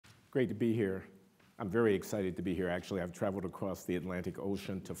Great to be here. I'm very excited to be here. Actually, I've traveled across the Atlantic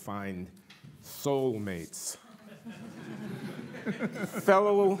Ocean to find soulmates.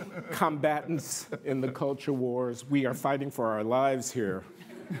 Fellow combatants in the culture wars. We are fighting for our lives here.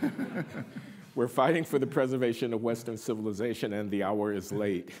 We're fighting for the preservation of Western civilization, and the hour is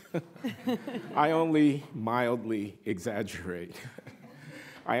late. I only mildly exaggerate.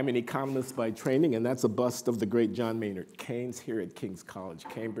 I am an economist by training, and that's a bust of the great John Maynard Keynes here at King's College,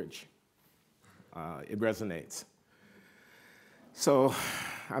 Cambridge. It resonates. So,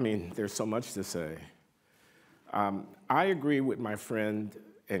 I mean, there's so much to say. I agree with my friend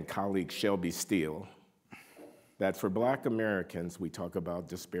and colleague Shelby Steele that for Black Americans, we talk about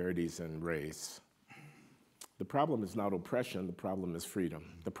disparities in race. The problem is not oppression, the problem is freedom.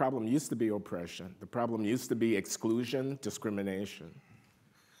 The problem used to be oppression. The problem used to be exclusion, discrimination.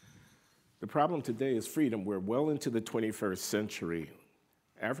 The problem today is freedom. We're well into the 21st century.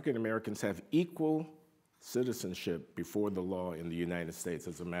 African Americans have equal citizenship before the law in the United States,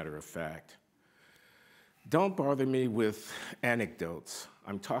 as a matter of fact. Don't bother me with anecdotes.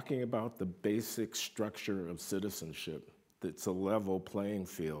 I'm talking about the basic structure of citizenship. It's a level playing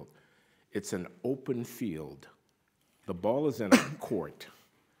field. It's an open field. The ball is in a court.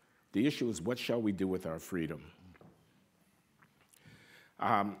 The issue is, what shall we do with our freedom?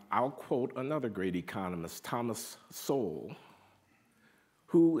 I'll quote another great economist, Thomas Sowell,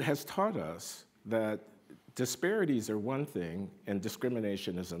 who has taught us that disparities are one thing and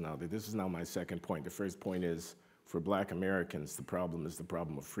discrimination is another. This is now my second point. The first point is, for Black Americans, the problem is the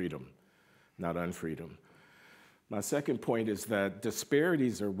problem of freedom, not unfreedom. My second point is that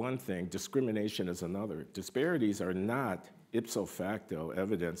disparities are one thing, discrimination is another. Disparities are not ipso facto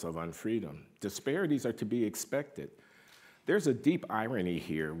evidence of unfreedom. Disparities are to be expected. There's a deep irony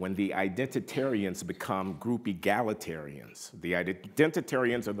here when the identitarians become group egalitarians. The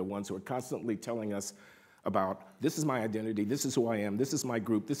identitarians are the ones who are constantly telling us about, this is my identity, this is who I am, this is my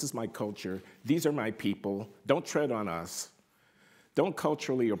group, this is my culture, these are my people, don't tread on us, don't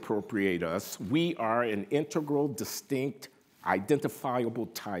culturally appropriate us. We are an integral, distinct, identifiable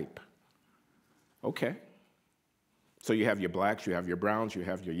type. Okay. So you have your blacks, you have your browns, you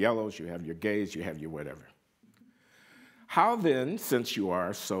have your yellows, you have your gays, you have your whatever. How then, since you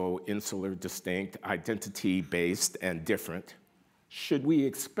are so insular, distinct, identity-based, and different, should we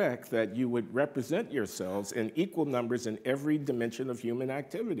expect that you would represent yourselves in equal numbers in every dimension of human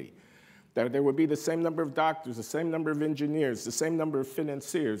activity? That there would be the same number of doctors, the same number of engineers, the same number of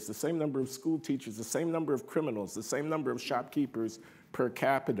financiers, the same number of school teachers, the same number of criminals, the same number of shopkeepers per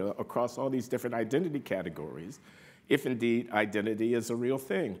capita across all these different identity categories, if indeed identity is a real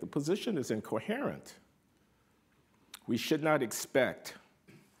thing. The position is incoherent. We should not expect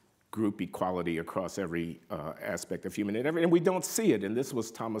group equality across every aspect of human endeavor, and we don't see it, and this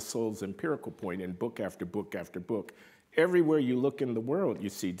was Thomas Sowell's empirical point in book after book after book. Everywhere you look in the world, you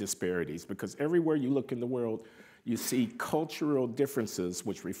see disparities, because everywhere you look in the world, you see cultural differences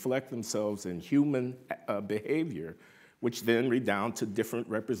which reflect themselves in human behavior, which then redound to different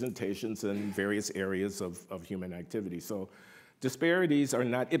representations in various areas of human activity. So disparities are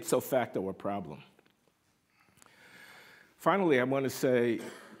not ipso facto a problem. Finally, I want to say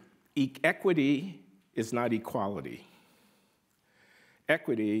equity is not equality.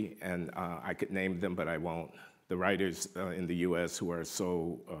 Equity, and I could name them, but I won't. The writers in the US who are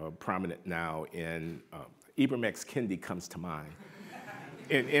so prominent now in, Ibram X. Kendi comes to mind.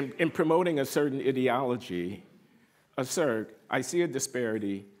 In promoting a certain ideology, assert, I see a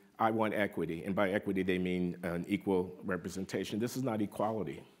disparity, I want equity. And by equity, they mean an equal representation. This is not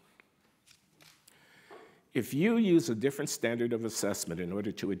equality. If you use a different standard of assessment in order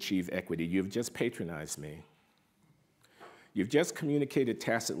to achieve equity, you've just patronized me. You've just communicated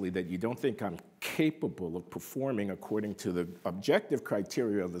tacitly that you don't think I'm capable of performing according to the objective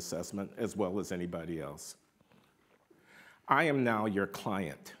criteria of assessment as well as anybody else. I am now your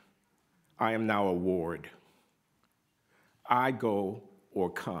client. I am now a ward. I go or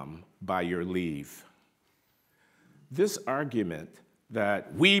come by your leave. This argument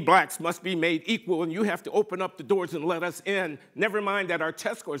that we blacks must be made equal and you have to open up the doors and let us in, never mind that our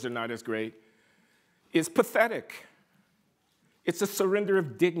test scores are not as great, is pathetic. It's a surrender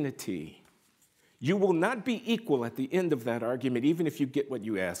of dignity. You will not be equal at the end of that argument, even if you get what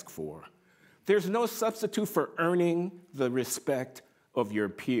you ask for. There's no substitute for earning the respect of your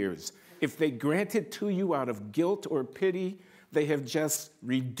peers. If they grant it to you out of guilt or pity, they have just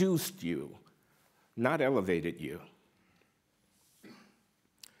reduced you, not elevated you.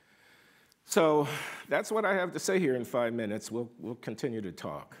 So that's what I have to say here in 5 minutes. We'll continue to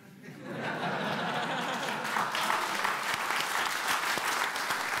talk.